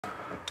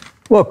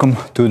Welcome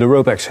to the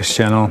Rope Access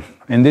channel.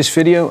 In this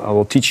video I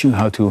will teach you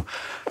how to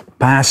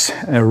pass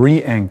a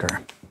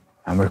re-anchor.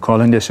 And we're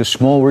calling this a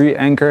small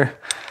re-anchor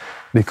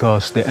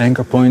because the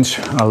anchor points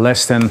are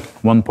less than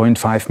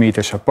 1.5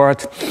 meters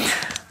apart.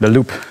 The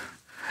loop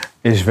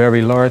is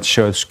very large,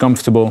 so it's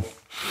comfortable.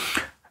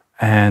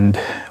 And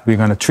we're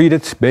going to treat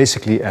it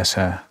basically as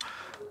a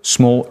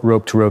small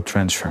rope-to-rope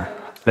transfer.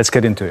 Let's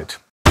get into it.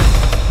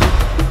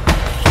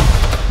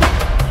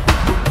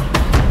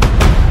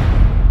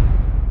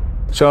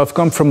 So I've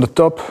come from the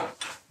top,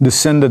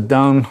 descended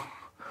down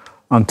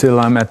until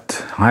I'm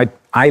at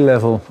eye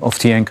level of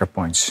the anchor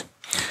points.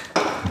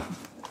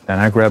 Then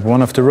I grab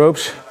one of the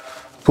ropes,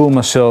 pull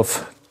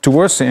myself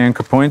towards the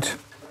anchor point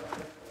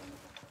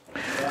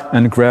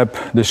and grab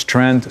the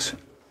strands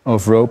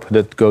of rope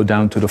that go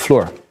down to the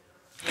floor.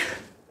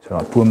 So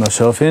I pull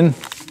myself in,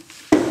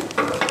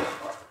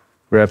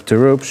 grab the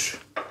ropes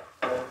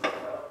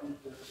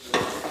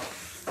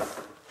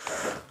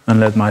and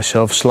let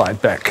myself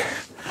slide back.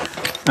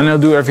 And I'll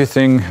do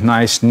everything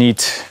nice, neat,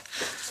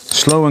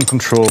 slow and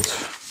controlled.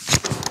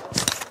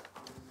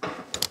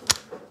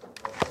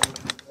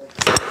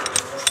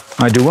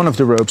 I do one of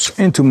the ropes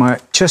into my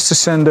chest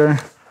ascender,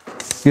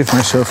 give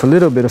myself a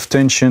little bit of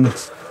tension.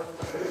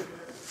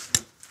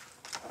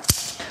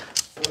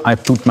 I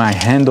put my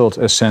handled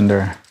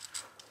ascender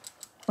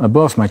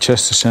above my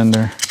chest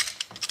ascender.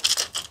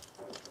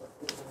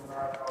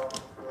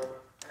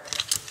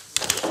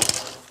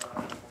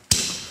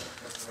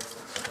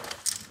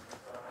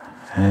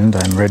 And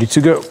I'm ready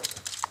to go.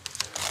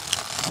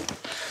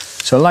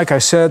 So like I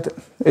said,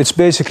 it's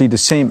basically the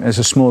same as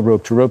a small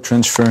rope-to-rope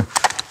transfer.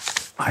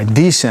 I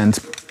descend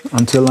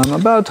until I'm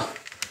about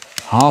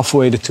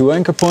halfway the two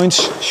anchor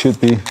points. Should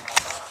be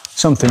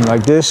something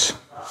like this.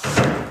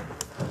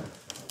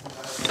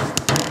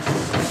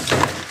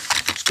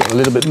 Let's go a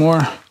little bit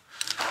more.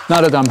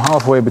 Now that I'm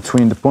halfway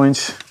between the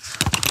points,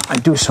 I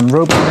do some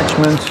rope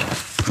attachment.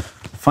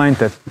 Find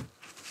that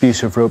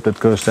piece of rope that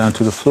goes down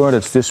to the floor,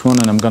 that's this one,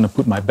 and I'm going to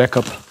put my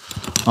backup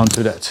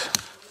onto that.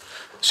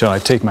 So I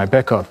take my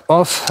backup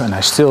off and I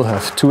still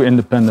have two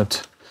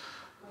independent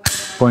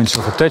points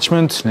of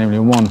attachment, namely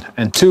 1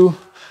 and 2.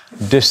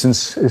 The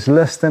distance is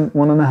less than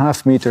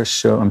 1.5 meters,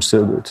 so I'm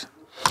still good.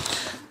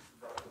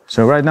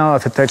 So right now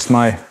I've attached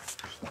my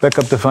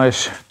backup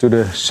device to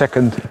the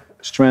second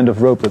strand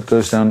of rope that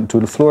goes down to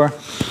the floor.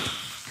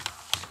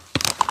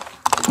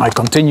 I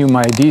continue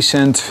my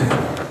descent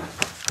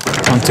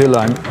until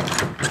I'm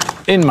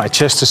in my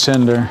chest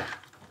ascender,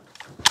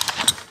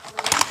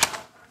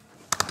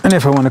 and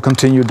if I want to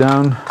continue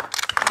down,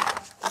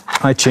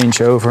 I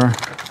change over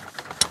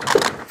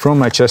from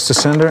my chest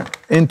ascender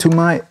into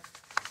my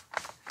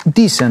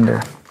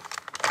descender.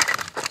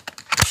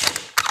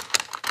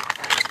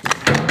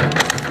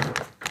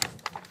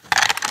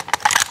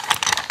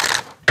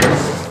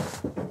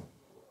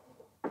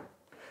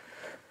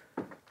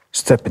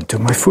 Step into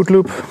my foot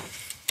loop,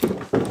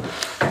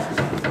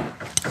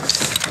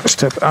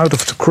 step out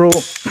of the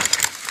crawl.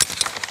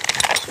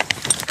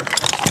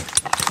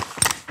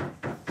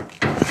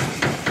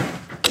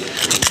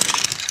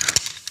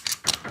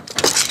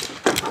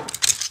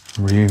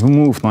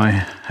 Remove my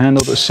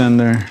handled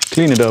ascender,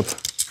 clean it up.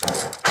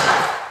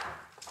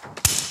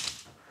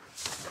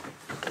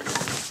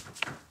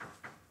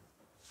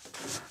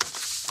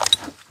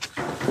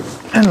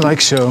 And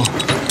like so,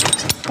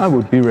 I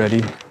would be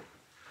ready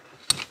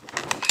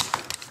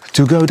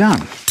to go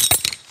down.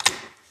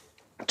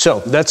 So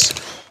that's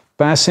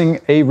passing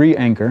a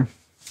re-anchor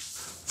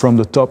from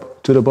the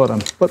top to the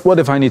bottom. But what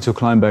if I need to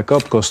climb back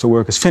up because the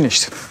work is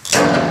finished?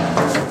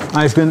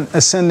 I've been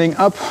ascending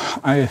up,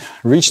 I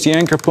reach the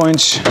anchor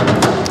points,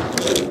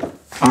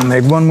 I'll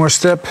make one more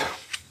step,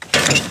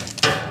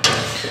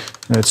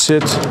 that's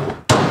it.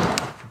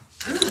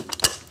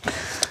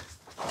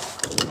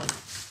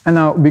 And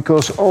now,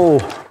 because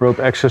all rope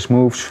access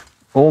moves,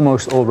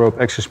 almost all rope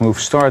access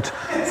moves start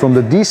from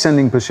the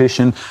descending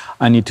position,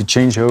 I need to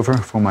change over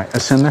from my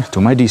ascender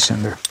to my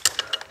descender.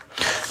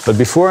 But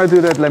before I do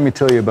that, let me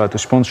tell you about the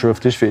sponsor of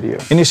this video.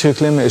 Initial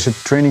Klimmen is a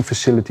training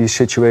facility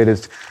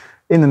situated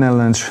in the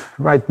Netherlands,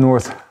 right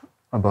north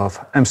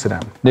above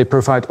Amsterdam. They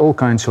provide all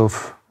kinds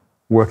of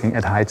working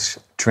at heights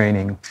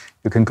training.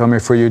 You can come here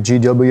for your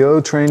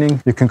GWO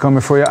training, you can come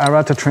here for your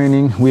IRATA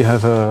training. We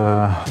have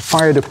a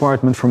fire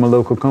department from a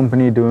local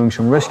company doing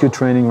some rescue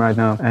training right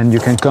now, and you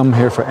can come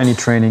here for any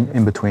training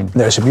in between.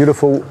 There's a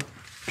beautiful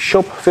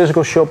shop,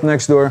 physical shop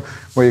next door,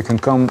 where you can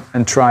come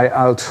and try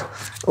out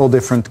all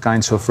different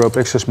kinds of rope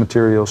access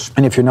materials.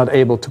 And if you're not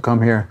able to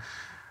come here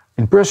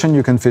in person,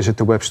 you can visit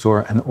the web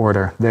store and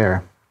order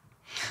there.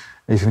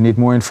 If you need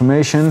more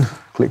information,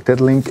 click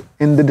that link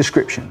in the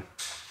description.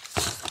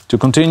 To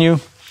continue,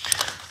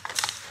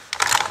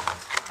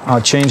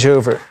 I'll change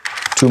over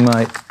to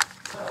my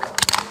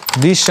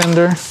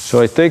descender.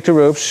 So I take the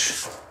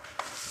ropes,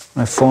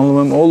 I follow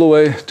them all the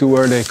way to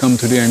where they come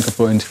to the anchor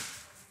point,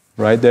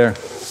 right there.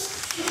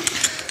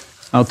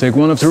 I'll take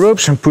one of the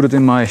ropes and put it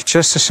in my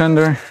chest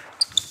ascender.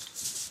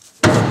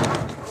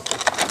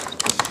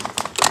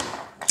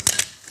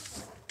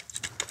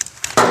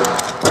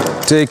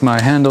 take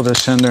my handled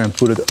ascender and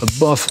put it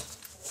above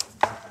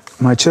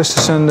my chest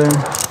ascender.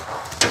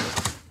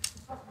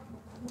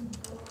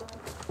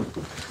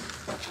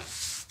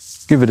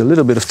 Give it a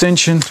little bit of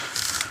tension.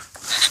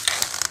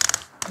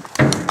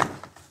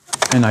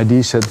 And I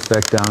descend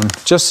back down,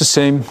 just the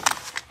same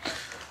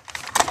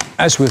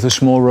as with a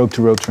small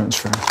rope-to-rope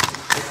transfer.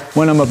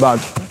 When I'm about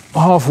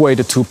halfway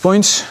to 2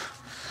 points,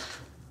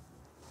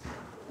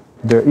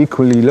 they're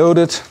equally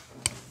loaded,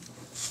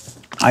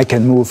 I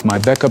can move my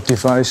backup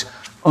device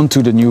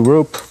onto the new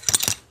rope,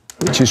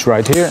 which is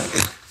right here.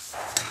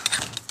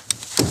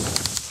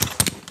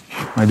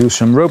 I do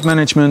some rope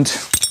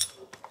management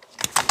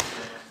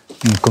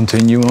and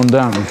continue on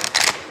down.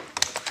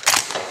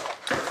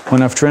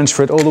 When I've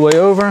transferred all the way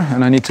over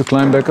and I need to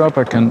climb back up,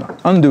 I can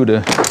undo the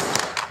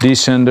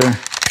descender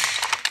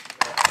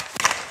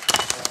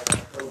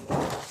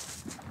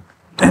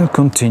and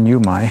continue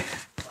my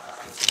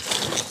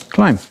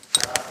climb.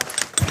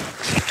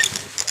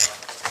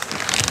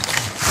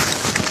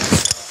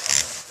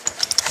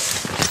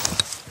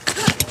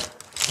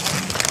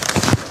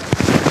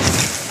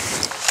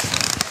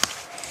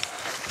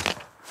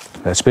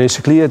 That's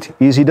basically it.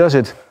 Easy does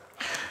it.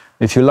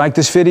 If you like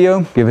this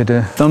video, give it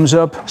a thumbs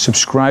up,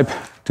 subscribe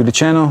to the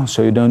channel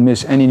so you don't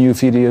miss any new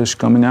videos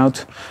coming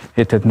out.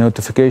 Hit that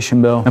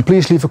notification bell and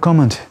please leave a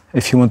comment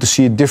if you want to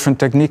see a different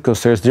technique,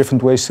 because there's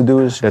different ways to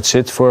do this. That's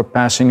it for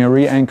passing a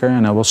re-anchor,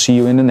 and I will see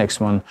you in the next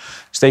one.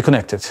 Stay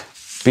connected.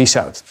 Peace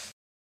out.